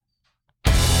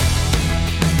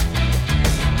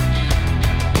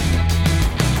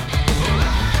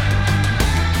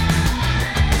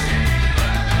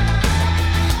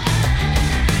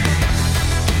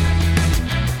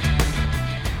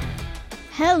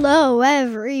Hello,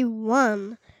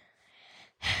 everyone.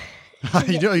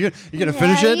 You gonna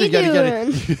finish it?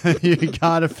 You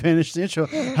gotta finish the intro.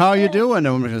 How are you doing? And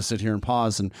I'm gonna sit here and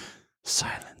pause and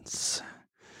silence.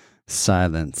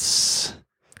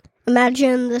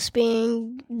 Imagine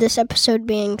this episode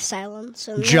being silence,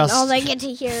 and just all they get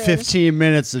to hear 15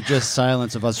 minutes of just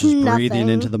silence of us just breathing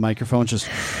into the microphone. Just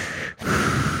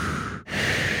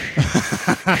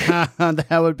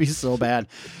that would be so bad,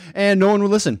 and no one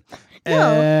would listen.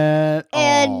 No.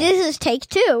 And this is take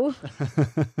 2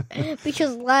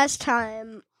 because last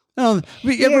time.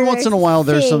 Every once in a while,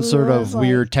 there's some sort of like,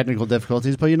 weird technical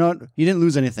difficulties, but you know what? You didn't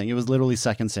lose anything. It was literally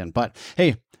seconds in. But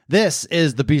hey, this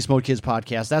is the Beast Mode Kids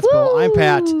podcast. That's Bill. I'm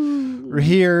Pat. We're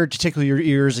here to tickle your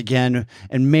ears again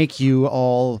and make you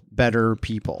all better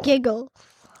people. Giggle.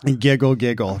 And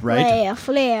giggle, right? Laugh.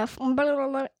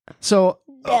 So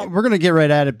we're going to get right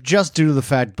at it just due to the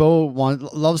fact Bo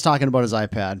loves talking about his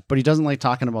iPad, but he doesn't like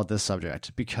talking about this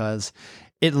subject because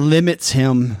it limits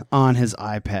him on his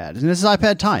iPad. And this is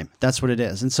iPad time. That's what it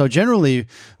is. And so generally,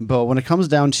 Bo, when it comes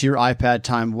down to your iPad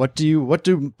time, what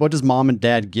does mom and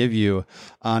dad give you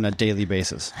on a daily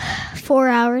basis? 4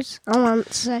 hours. I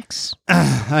want 6.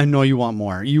 I know you want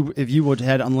more. If you would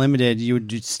had unlimited, you would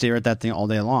just stare at that thing all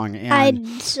day long. And I'd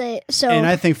say so. And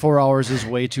I think 4 hours is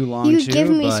way too long. You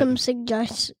give me some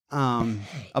suggestions. Of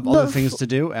other things to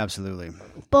do, absolutely.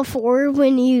 Before,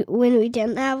 when we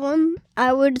didn't have one,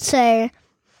 I would say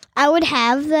I would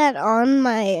have that on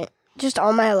my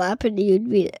lap, and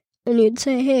you'd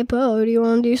say, "Hey, Bo, do you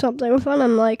want to do something fun?"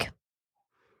 I'm like,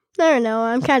 "I don't know,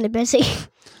 I'm kind of busy."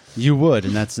 You would,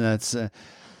 and that's do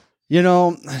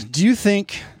you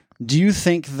think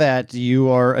that you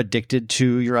are addicted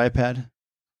to your iPad?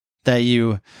 That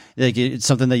it's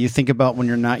something that you think about when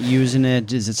you're not using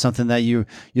it? Is it something that you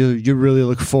really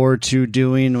look forward to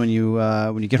doing when you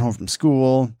get home from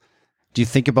school? Do you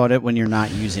think about it when you're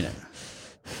not using it?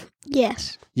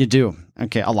 Yes. You do?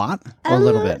 Okay, a lot or a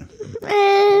little bit?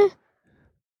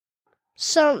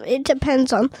 It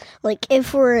depends on, like,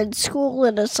 if we're in school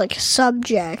and it's like a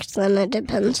subject, then it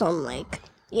depends on, like,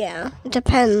 it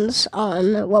depends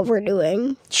on what we're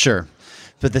doing. Sure.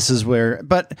 But this is where,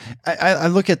 I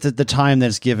look at the time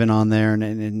that's given on there,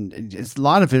 and it's a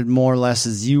lot of it more or less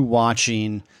is you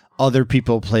watching other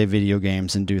people play video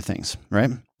games and do things,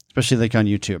 right? Especially like on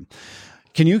YouTube.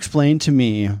 Can you explain to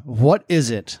me, what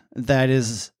is it that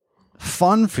is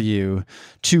fun for you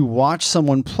to watch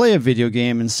someone play a video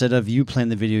game instead of you playing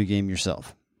the video game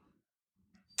yourself?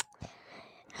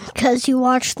 Because you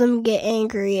watch them get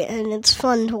angry, and it's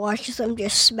fun to watch them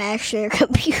just smash their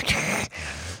computer.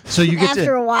 So you get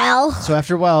after a while. So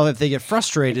after a while, if they get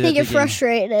frustrated, then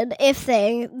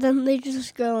they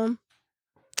just go.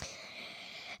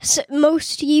 So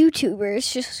most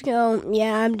YouTubers just go,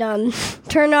 "Yeah, I'm done."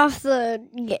 Turn off the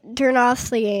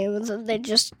games, and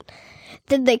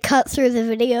they cut through the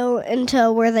video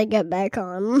until where they get back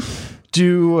on.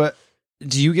 Do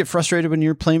you get frustrated when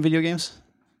you're playing video games?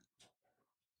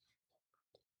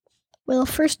 Well,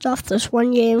 first off, there's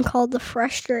one game called the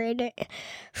Frustrate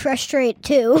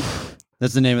 2.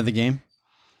 That's the name of the game?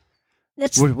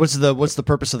 What's the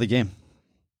purpose of the game?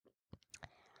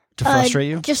 To frustrate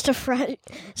you? Just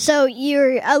so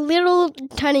you're a little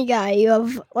tiny guy. You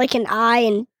have like an eye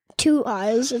and 2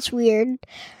 eyes. It's weird.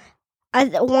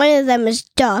 One of them is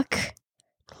duck.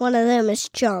 One of them is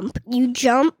jump. You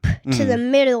jump to the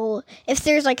middle. If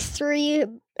there's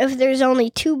only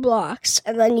 2 blocks,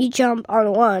 and then you jump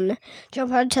on one,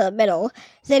 jump onto the middle,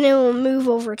 then it will move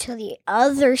over to the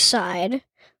other side.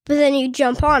 But then you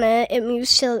jump on it, it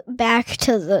moves back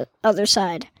to the other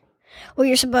side. What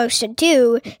you're supposed to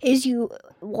do is you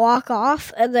walk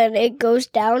off, and then it goes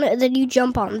down, and then you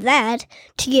jump on that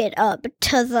to get up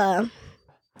to the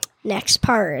next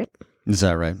part. Is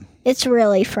that right? It's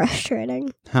really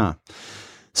frustrating. Huh.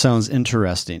 Sounds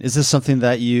interesting. Is this something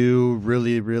that you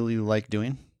really, really like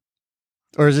doing?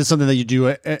 Or is it something that you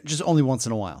do just only once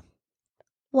in a while?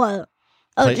 What?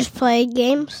 Just play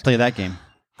games? Play that game.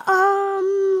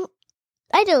 I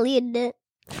deleted it.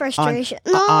 Frustration.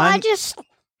 I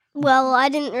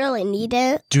didn't really need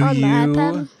it on the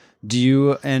iPad. Do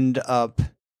you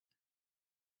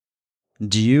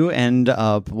end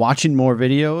up watching more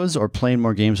videos or playing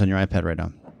more games on your iPad right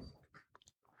now?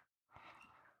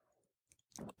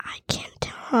 I can't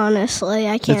tell. Honestly,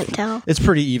 I can't tell. It's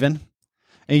pretty even.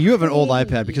 And you have an old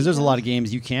iPad because there's a lot of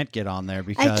games you can't get on there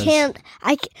because I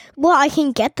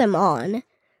can get them on.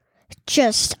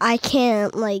 Just I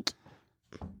can't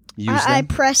use them.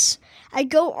 I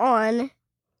go on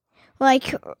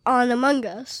like on Among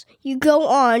Us. You go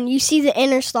on, you see the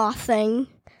inner sloth thing,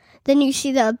 then you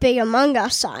see the big Among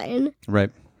Us sign.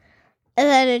 Right.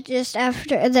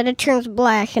 And then it turns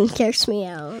black and kicks me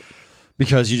out.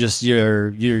 Because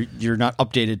you're not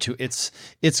updated to its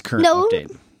current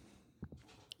update.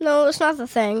 No, it's not the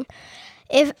thing.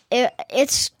 If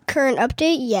it's current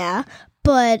update, yeah,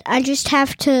 but I just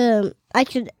have to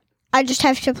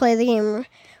play the game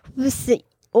with the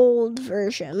old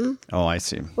version. Oh, I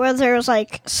see. Where there's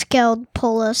like Skeld,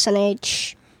 Polus, and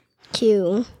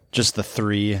HQ. Just the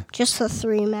 3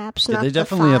 maps. Yeah, not they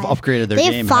definitely the have 5. upgraded their they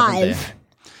game, have 5. haven't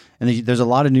they? And there's a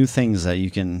lot of new things that you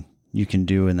can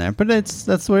do in there, but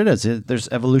that's what it is. There's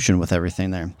evolution with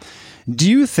everything there.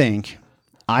 Do you think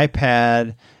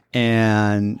iPad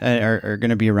and are going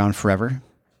to be around forever,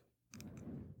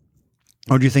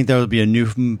 or do you think there will be a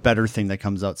new, better thing that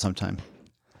comes out sometime?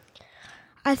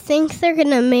 I think they're going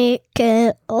to make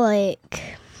it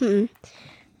like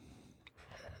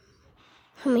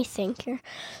Let me think here.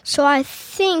 So I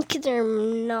think they're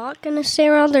not going to stay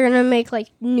around. They're going to make like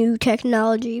new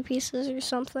technology pieces or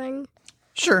something.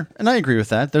 Sure, and I agree with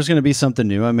that. There's going to be something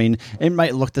new. I mean, it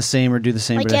might look the same or do the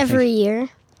same. Like but every year.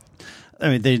 I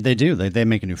mean, they do. They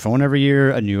make a new phone every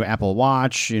year, a new Apple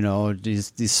Watch. You know,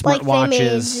 these smart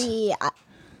watches.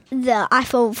 The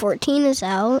iPhone 14 is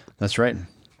out. That's right.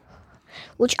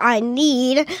 Which I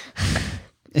need.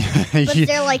 But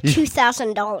they're like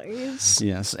 $2,000.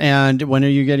 Yes. And when are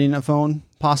you getting a phone?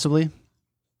 Possibly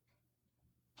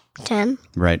 10.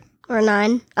 Right. Or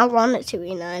 9. I want it to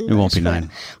be 9. It won't be 9.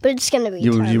 But it's going to be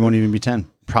 10. You won't even be 10.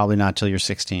 Probably not till you're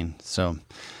 16. So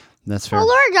that's fair. Well,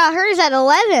 Laura got hers at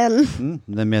 11.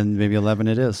 Then maybe 11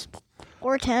 it is.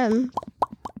 Or 10.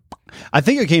 I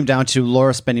think it came down to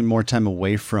Laura spending more time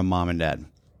away from mom and dad.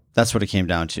 That's what it came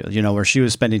down to. You know, where she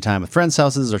was spending time with friends'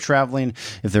 houses or traveling.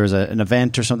 If there was an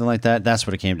event or something like that, that's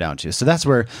what it came down to. So that's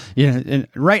where,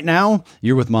 right now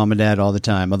you're with mom and dad all the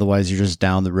time. Otherwise, you're just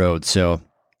down the road. So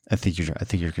I think you're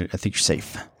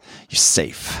safe. You're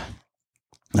safe.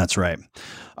 That's right.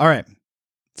 All right.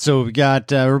 So we got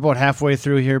we're about halfway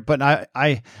through here, but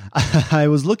I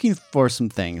was looking for some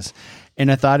things,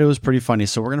 and I thought it was pretty funny.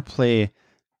 So we're gonna play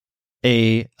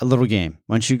a little game.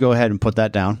 Why don't you go ahead and put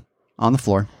that down on the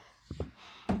floor?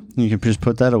 You can just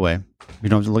put that away. You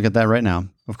don't have to look at that right now,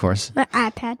 of course. My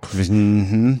iPad.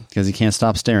 Because you can't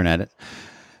stop staring at it.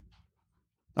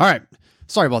 All right.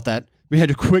 Sorry about that. We had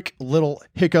a quick little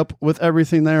hiccup with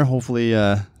everything there. Hopefully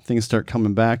things start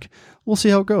coming back. We'll see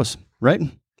how it goes, right?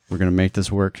 We're going to make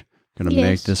this work.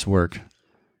 Make this work.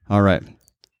 All right.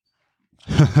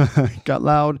 Got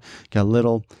loud, got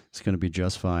little. It's going to be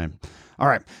just fine. All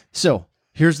right. So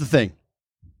here's the thing.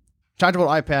 Talked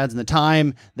about iPads and the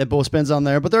time that Bo spends on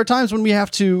there, but there are times when we have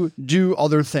to do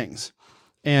other things.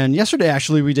 And yesterday,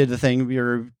 actually, we did the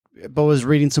thing. Bo was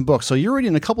reading some books. So you're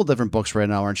reading a couple different books right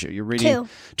now, aren't you? You're reading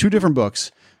two different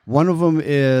books. One of them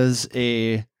is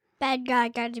a Bad Guy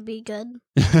Got to Be Good.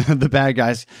 The Bad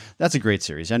Guys. That's a great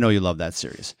series. I know you love that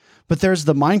series. But there's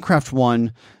the Minecraft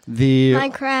one. The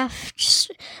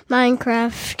Minecraft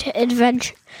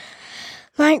Adventure.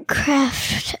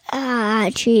 Minecraft,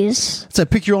 jeez. It's a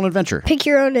pick your own adventure. Pick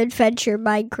your own adventure,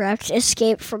 Minecraft.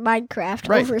 Escape from Minecraft.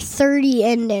 Right. Over 30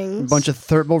 endings. A bunch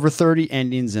of over 30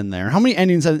 endings in there. How many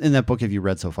endings in that book have you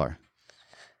read so far?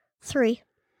 3.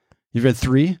 You've read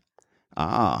 3?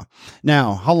 Now,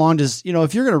 how long does,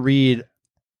 if you're going to read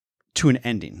to an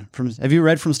ending, have you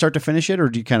read from start to finish it, or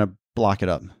do you kind of block it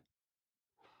up?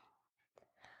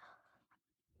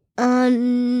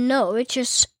 No, it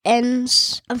just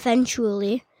ends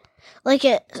eventually.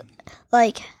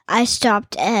 I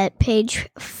stopped at page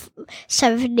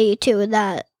 72, and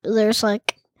that there's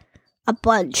like a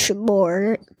bunch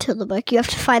more to the book. You have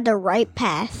to find the right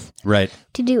path. Right.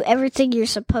 To do everything you're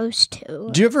supposed to.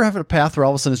 Do you ever have a path where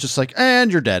all of a sudden it's just like,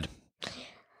 and you're dead?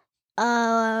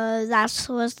 That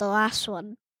was the last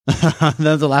one. That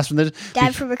was the last one.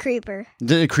 Died from a creeper.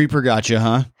 The creeper got you,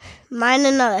 huh?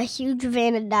 Mining a huge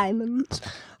van of diamonds.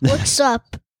 Looks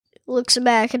up, looks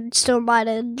back, and still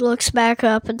mining. Looks back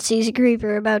up and sees a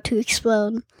creeper about to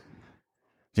explode.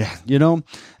 Yeah, and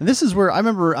this is where I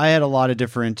remember I had a lot of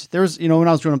different. There was, when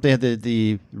I was growing up, they had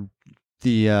the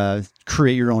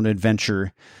create your own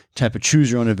adventure type of choose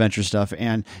your own adventure stuff.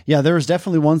 And yeah, there was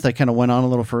definitely ones that kind of went on a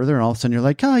little further, and all of a sudden you're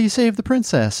like, you saved the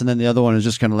princess. And then the other one is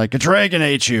just kind of like, a dragon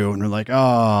ate you. And you're like,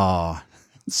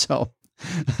 so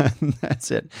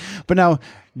that's it. But now,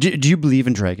 do you believe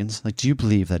in dragons? Like, do you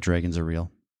believe that dragons are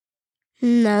real?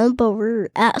 No, but we're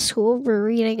at school. We're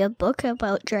reading a book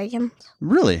about dragons.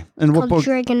 Really? And what book?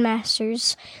 Dragon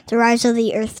Masters: The Rise of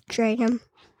the Earth Dragon.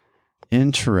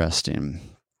 Interesting.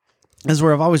 is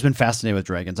where I've always been fascinated with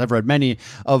dragons. I've read many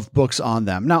of books on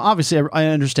them. Now, obviously, I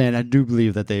understand. I do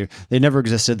believe that they never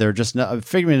existed. They're just a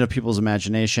figment of people's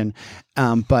imagination.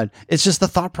 But it's just the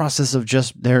thought process of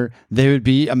just they would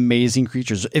be amazing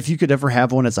creatures. If you could ever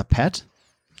have one as a pet.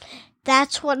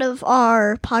 That's one of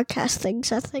our podcast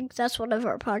things. I think that's one of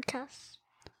our podcasts.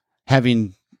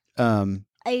 Having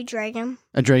a dragon.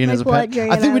 A dragon Like as a what pet.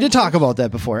 dragon I think we I did talk about that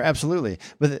before. Absolutely.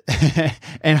 But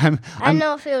and I I'm don't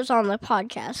know if it was on the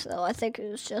podcast though. I think it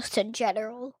was just in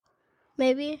general.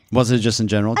 Maybe. was it just in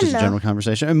general, just a know. general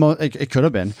conversation? It could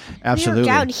have been. Absolutely. We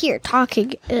were down here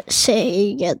talking,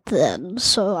 saying it then.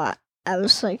 So I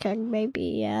was thinking maybe,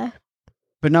 yeah.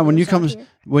 But now when it was out here.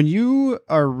 when you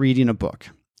are reading a book,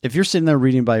 if you're sitting there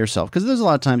reading by yourself, because there's a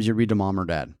lot of times you read to mom or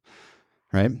dad,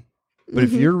 right? But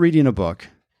if you're reading a book,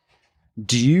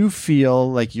 do you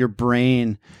feel like your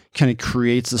brain kind of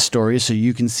creates the story so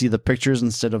you can see the pictures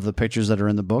instead of the pictures that are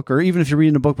in the book? Or even if you're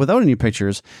reading a book without any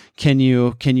pictures, can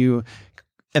you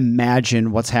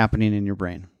imagine what's happening in your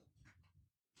brain?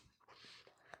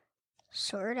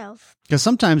 Sort of. Because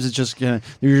sometimes it's just you're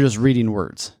just reading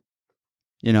words,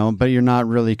 but you're not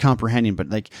really comprehending. But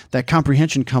like that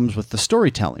comprehension comes with the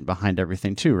storytelling behind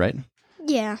everything too, right?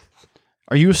 Yeah.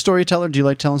 Are you a storyteller? Do you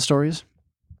like telling stories?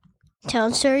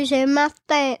 Telling stories in my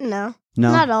thing. No.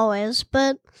 No. Not always,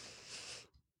 but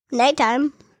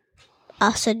nighttime.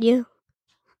 I said you.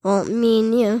 Well, me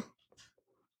and you.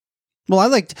 Well, I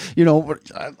liked,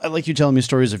 I like you telling me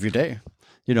stories of your day.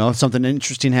 If something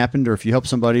interesting happened, or if you helped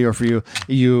somebody, or if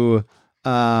you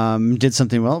did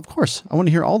something well. Of course, I want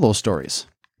to hear all those stories,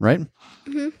 right?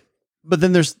 Mm-hmm. But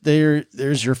then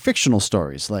there's your fictional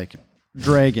stories like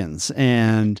dragons,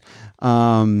 and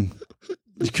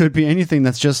it could be anything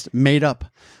that's just made up.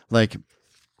 Like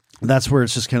that's where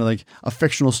it's just kind of like a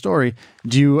fictional story.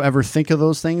 Do you ever think of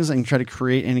those things and try to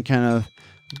create any kind of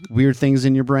weird things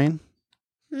in your brain?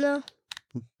 No.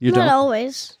 You Not don't.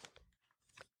 always.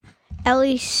 At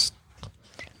least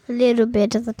a little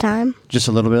bit of the time. Just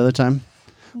a little bit of the time.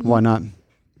 Why not?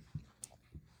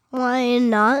 Why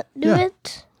not do Yeah.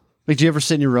 it? Like, do you ever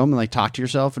sit in your room and like talk to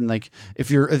yourself and like if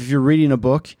you're reading a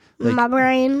book, like My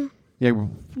brain. yeah, go.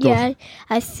 Yeah,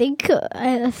 I think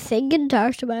and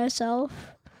talk to myself.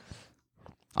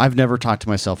 I've never talked to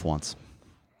myself once.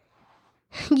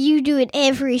 You do it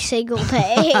every single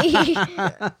day.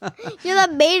 You're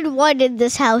the main one in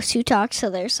this house who talks to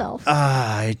themselves.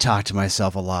 I talk to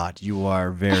myself a lot. You are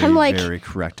very, I'm like, very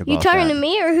correct about You talking that. to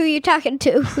me or who you talking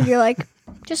to? You're like,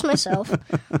 just myself.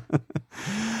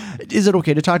 Is it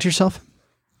okay to talk to yourself?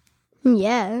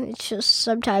 Yeah, it's just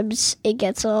sometimes it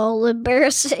gets all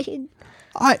embarrassing.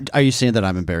 Are you saying that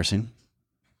I'm embarrassing?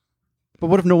 But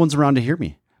what if no one's around to hear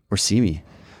me or see me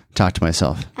talk to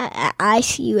myself? I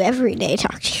see you every day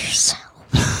talk to yourself.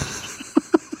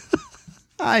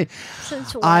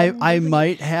 Since when? I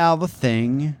might have a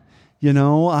thing,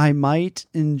 I might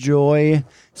enjoy,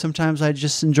 sometimes I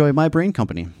just enjoy my brain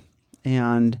company.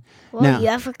 And Well, now, you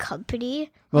have a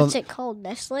company. Well- What's it called?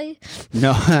 Nestle?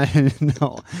 no,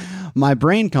 no, my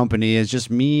brain company is just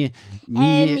me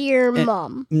And your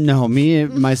mom. No, me,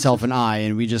 myself, and I,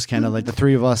 and we just kind of like the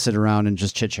three of us sit around and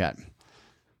just chit chat.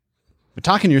 But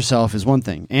talking to yourself is one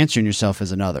thing, answering yourself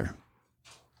is another.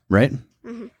 Right?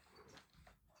 Mm-hmm.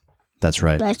 That's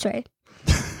right. That's right.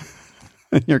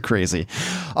 You're crazy.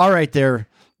 All right, there.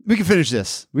 We can finish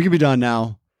this. We can be done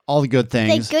now. All the good things.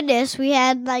 Thank goodness we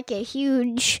had like a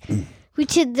huge. We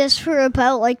did this for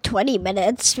about like 20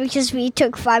 minutes because we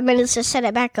took 5 minutes to set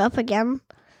it back up again.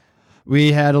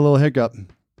 We had a little hiccup.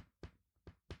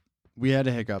 We had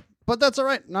a hiccup. But that's all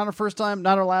right. Not our first time,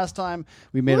 not our last time.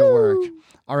 We made it work.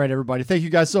 All right, everybody. Thank you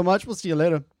guys so much. We'll see you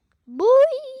later. Boy.